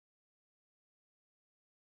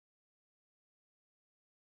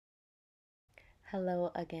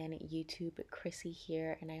Hello again, YouTube. Chrissy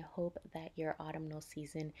here, and I hope that your autumnal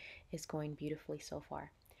season is going beautifully so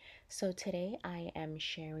far. So, today I am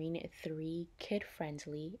sharing three kid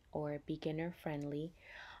friendly or beginner friendly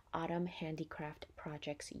autumn handicraft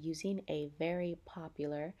projects using a very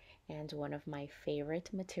popular and one of my favorite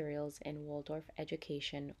materials in Waldorf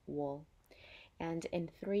education, wool, and in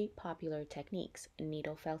three popular techniques: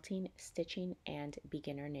 needle felting, stitching, and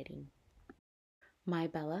beginner knitting. My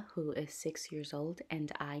Bella, who is 6 years old,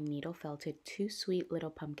 and I needle felted two sweet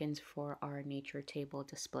little pumpkins for our nature table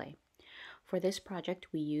display. For this project,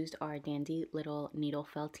 we used our dandy little needle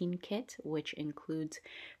felting kit, which includes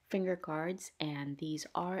finger guards, and these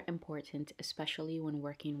are important, especially when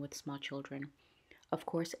working with small children. Of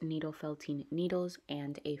course, needle felting needles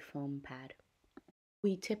and a foam pad.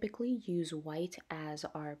 We typically use white as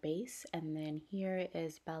our base, and then here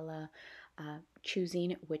is Bella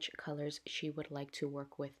choosing which colors she would like to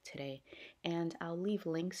work with today. And I'll leave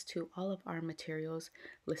links to all of our materials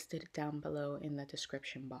listed down below in the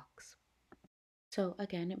description box. So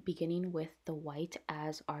again, beginning with the white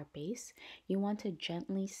as our base, you want to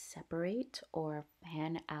gently separate or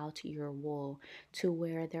fan out your wool to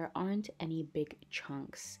where there aren't any big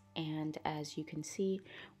chunks. And as you can see,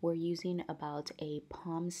 we're using about a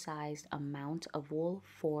palm-sized amount of wool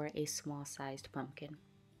for a small-sized pumpkin.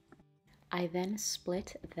 I then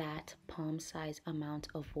split that palm-sized amount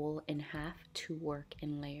of wool in half to work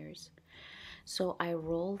in layers. So I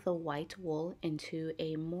roll the white wool into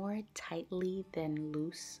a more tightly than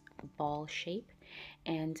loose ball shape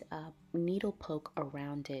and needle poke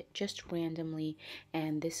around it just randomly,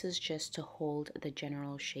 and this is just to hold the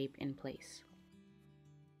general shape in place.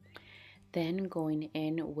 Then going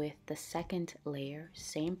in with the second layer,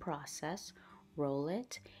 same process, roll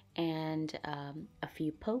it and a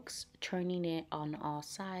few pokes, turning it on all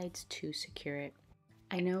sides to secure it.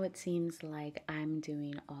 I know it seems like I'm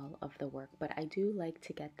doing all of the work, but I do like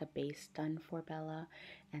to get the base done for Bella,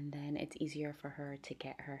 and then it's easier for her to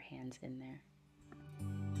get her hands in there.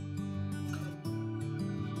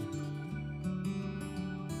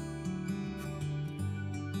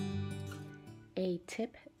 A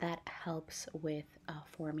tip that helps with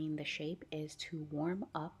forming the shape is to warm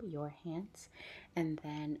up your hands and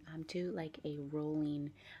then do like a rolling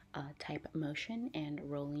type motion and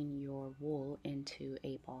rolling your wool into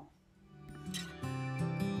a ball.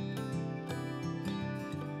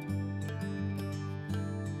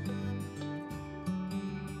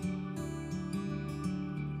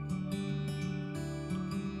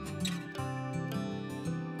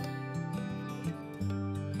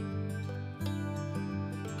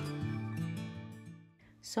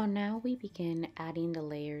 So now we begin adding the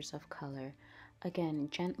layers of color. Again,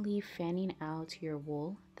 gently fanning out your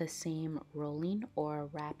wool, the same rolling or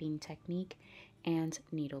wrapping technique, and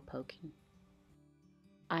needle poking.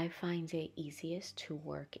 I find it easiest to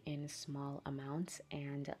work in small amounts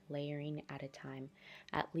and layering at a time.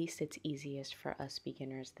 At least it's easiest for us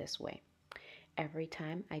beginners this way. Every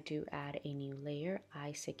time I do add a new layer,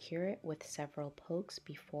 I secure it with several pokes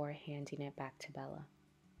before handing it back to Bella.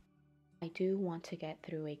 I do want to get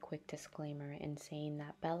through a quick disclaimer in saying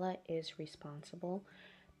that Bella is responsible,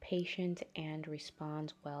 patient, and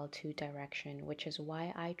responds well to direction, which is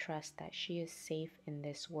why I trust that she is safe in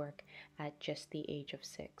this work at just the age of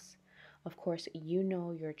 6. Of course, you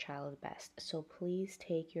know your child best, so please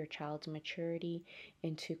take your child's maturity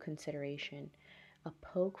into consideration. A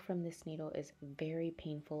poke from this needle is very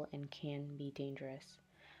painful and can be dangerous.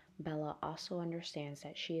 Bella also understands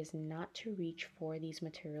that she is not to reach for these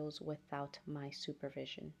materials without my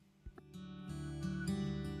supervision.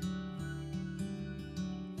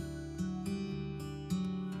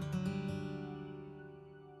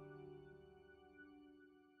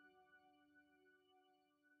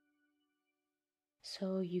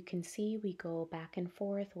 So you can see we go back and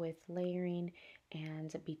forth with layering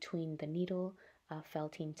and between the needle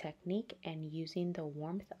felting technique and using the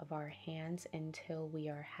warmth of our hands until we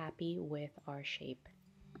are happy with our shape.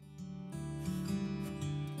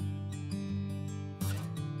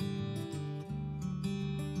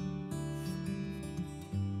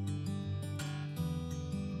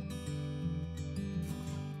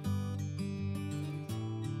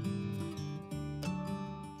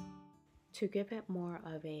 To give it more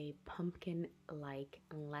of a pumpkin-like,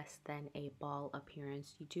 less than a ball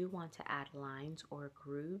appearance, you do want to add lines or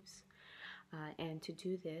grooves. And to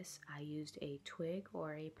do this, I used a twig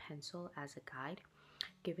or a pencil as a guide,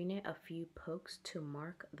 giving it a few pokes to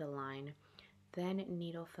mark the line, then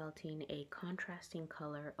needle felting a contrasting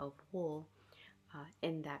color of wool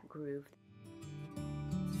in that groove.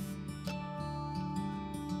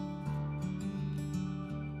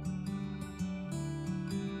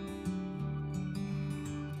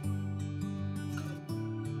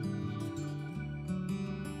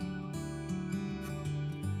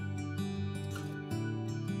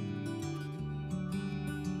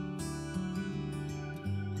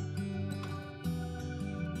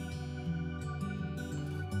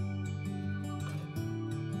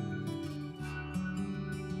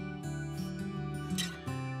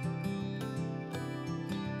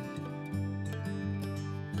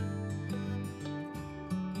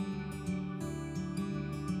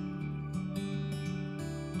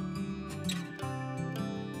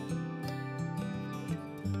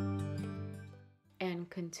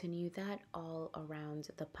 continue that all around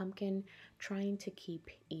the pumpkin, trying to keep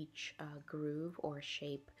each groove or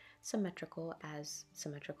shape symmetrical as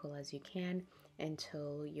you can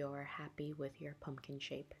until you're happy with your pumpkin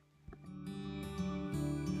shape.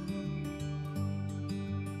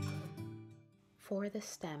 For the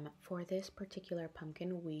stem, for this particular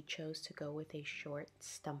pumpkin, we chose to go with a short,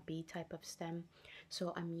 stumpy type of stem.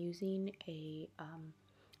 So I'm using a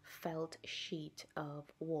felt sheet of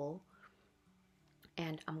wool,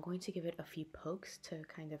 and I'm going to give it a few pokes to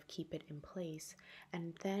kind of keep it in place.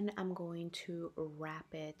 And then I'm going to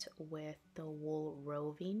wrap it with the wool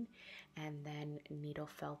roving and then needle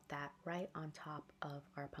felt that right on top of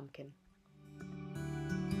our pumpkin.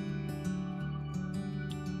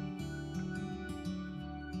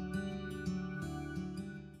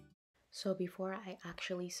 So before I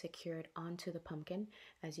actually secure it onto the pumpkin,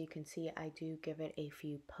 as you can see, I do give it a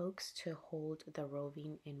few pokes to hold the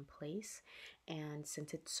roving in place. And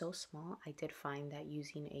since it's so small, I did find that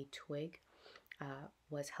using a twig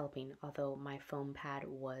was helping, although my foam pad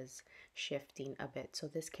was shifting a bit. So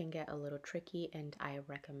this can get a little tricky, and I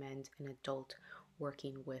recommend an adult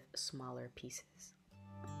working with smaller pieces.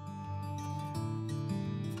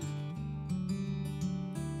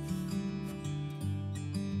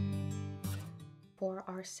 For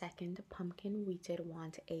our second pumpkin, we did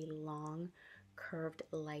want a long curved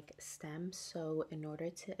like stem, so in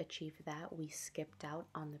order to achieve that, we skipped out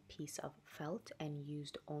on the piece of felt and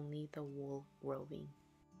used only the wool roving.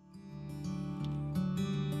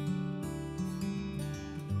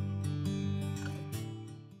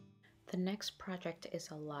 The next project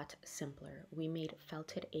is a lot simpler. We made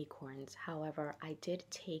felted acorns. However, I did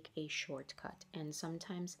take a shortcut, and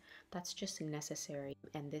sometimes that's just necessary,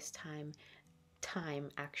 and this time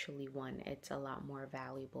actually won. It's a lot more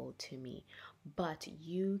valuable to me. But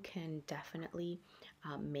you can definitely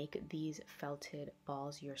make these felted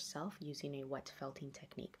balls yourself using a wet felting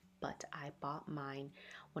technique. But I bought mine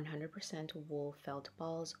 100% wool felt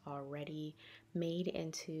balls already made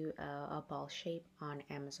into a ball shape on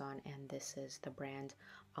Amazon, and this is the brand.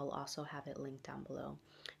 I'll also have it linked down below.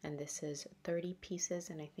 And this is 30 pieces,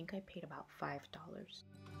 and I think I paid about $5.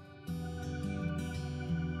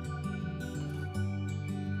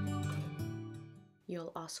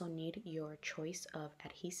 You'll also need your choice of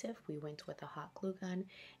adhesive. We went with a hot glue gun,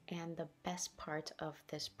 and the best part of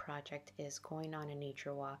this project is going on a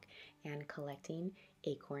nature walk and collecting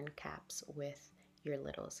acorn caps with your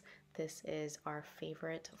littles. This is our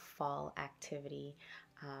favorite fall activity,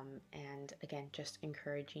 and again, just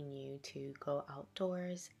encouraging you to go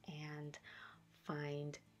outdoors and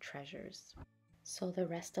find treasures. So the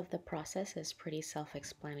rest of the process is pretty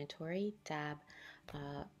self-explanatory. Dab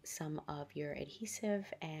some of your adhesive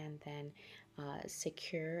and then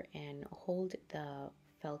secure and hold the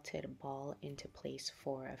felted ball into place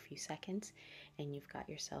for a few seconds, and you've got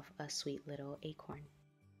yourself a sweet little acorn.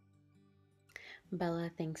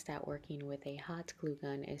 Bella thinks that working with a hot glue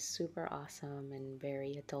gun is super awesome and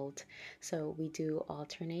very adult, so we do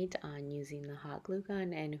alternate on using the hot glue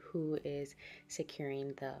gun and who is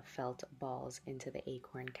securing the felt balls into the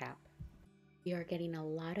acorn cap. We are getting a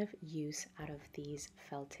lot of use out of these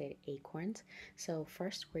felted acorns. So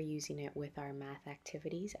first, we're using it with our math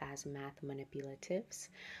activities as math manipulatives.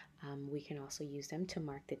 We can also use them to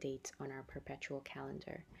mark the dates on our perpetual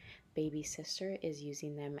calendar. Baby sister is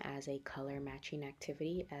using them as a color matching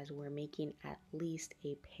activity, as we're making at least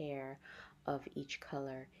a pair of each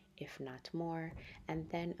color, if not more. And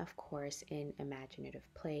then of course, in imaginative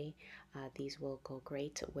play, these will go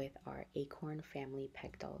great with our acorn family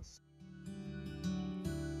peg dolls.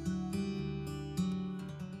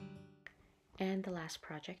 And the last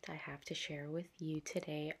project I have to share with you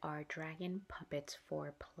today are dragon puppets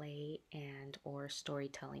for play and or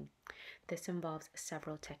storytelling. This involves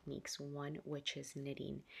several techniques, one which is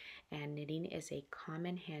knitting. And knitting is a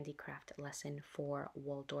common handicraft lesson for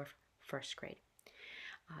Waldorf first grade.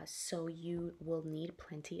 So you will need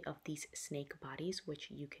plenty of these snake bodies,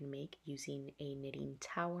 which you can make using a knitting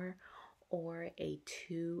tower or a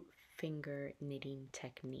two-finger knitting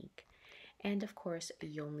technique. And of course,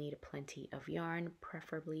 you'll need plenty of yarn,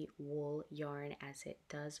 preferably wool yarn, as it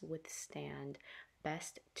does withstand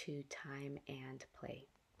best to time and play.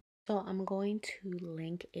 So I'm going to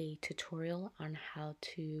link a tutorial on how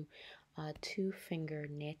to two-finger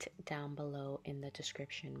knit down below in the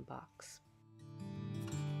description box.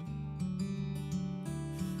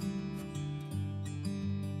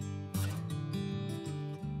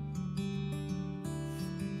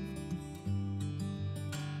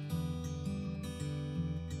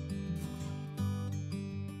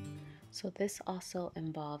 So this also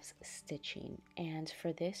involves stitching, and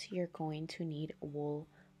for this you're going to need wool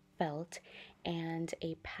felt and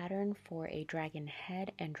a pattern for a dragon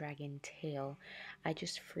head and dragon tail. I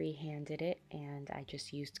just free-handed it and I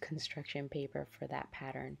just used construction paper for that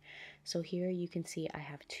pattern. So here you can see I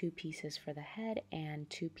have 2 pieces for the head and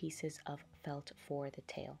 2 pieces of felt for the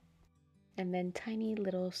tail. And then tiny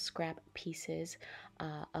little scrap pieces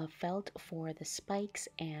of felt for the spikes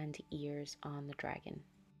and ears on the dragon.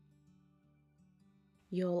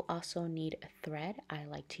 You'll also need a thread. I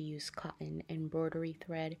like to use cotton embroidery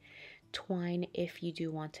thread, twine if you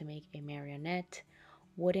do want to make a marionette,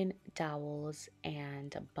 wooden dowels,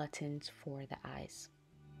 and buttons for the eyes.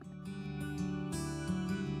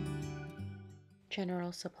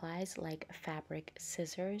 General supplies like fabric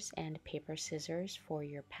scissors and paper scissors for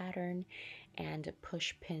your pattern, and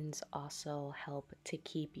push pins also help to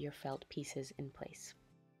keep your felt pieces in place.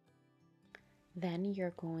 Then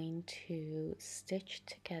you're going to stitch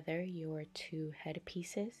together your 2 head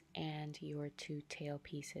pieces and your 2 tail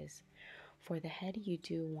pieces. For the head, you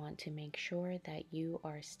do want to make sure that you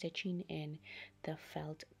are stitching in the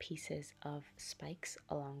felt pieces of spikes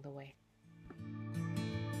along the way.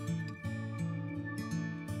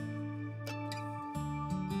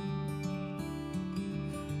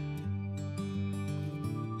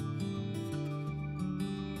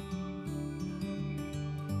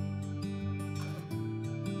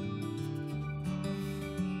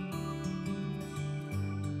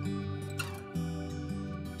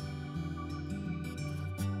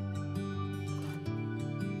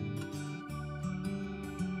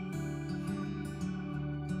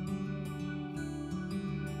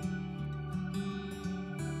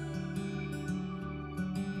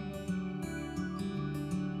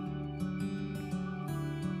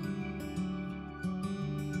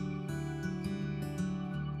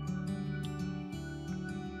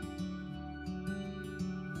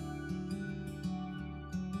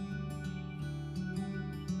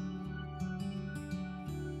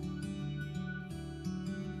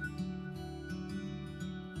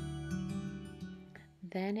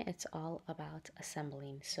 Then it's all about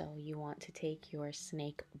assembling. So you want to take your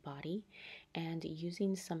snake body and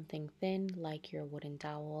using something thin like your wooden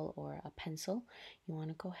dowel or a pencil, you want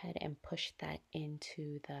to go ahead and push that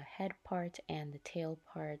into the head part and the tail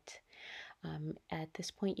part. At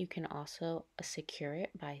this point, you can also secure it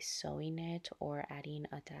by sewing it or adding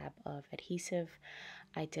a dab of adhesive.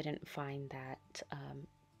 I didn't find that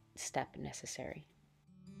step necessary.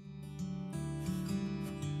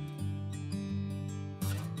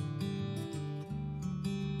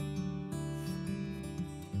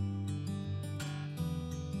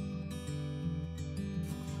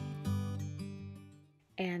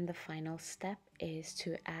 And the final step is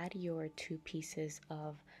to add your 2 pieces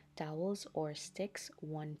of dowels or sticks,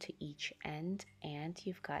 1 to each end, and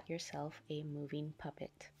you've got yourself a moving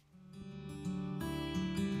puppet.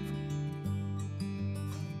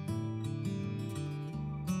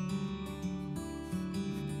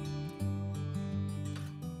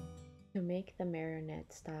 To make the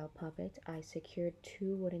marionette style puppet, I secured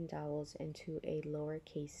 2 wooden dowels into a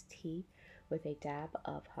lowercase t with a dab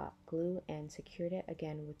of hot glue and secured it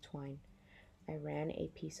again with twine. I ran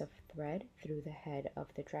a piece of thread through the head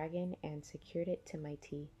of the dragon and secured it to my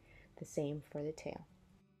T, the same for the tail.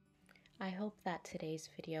 I hope that today's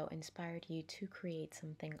video inspired you to create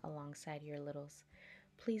something alongside your littles.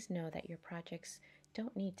 Please know that your projects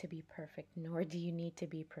don't need to be perfect, nor do you need to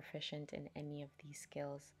be proficient in any of these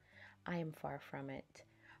skills. I am far from it.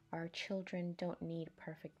 Our children don't need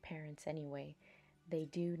perfect parents anyway. They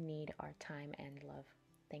do need our time and love.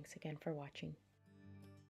 Thanks again for watching.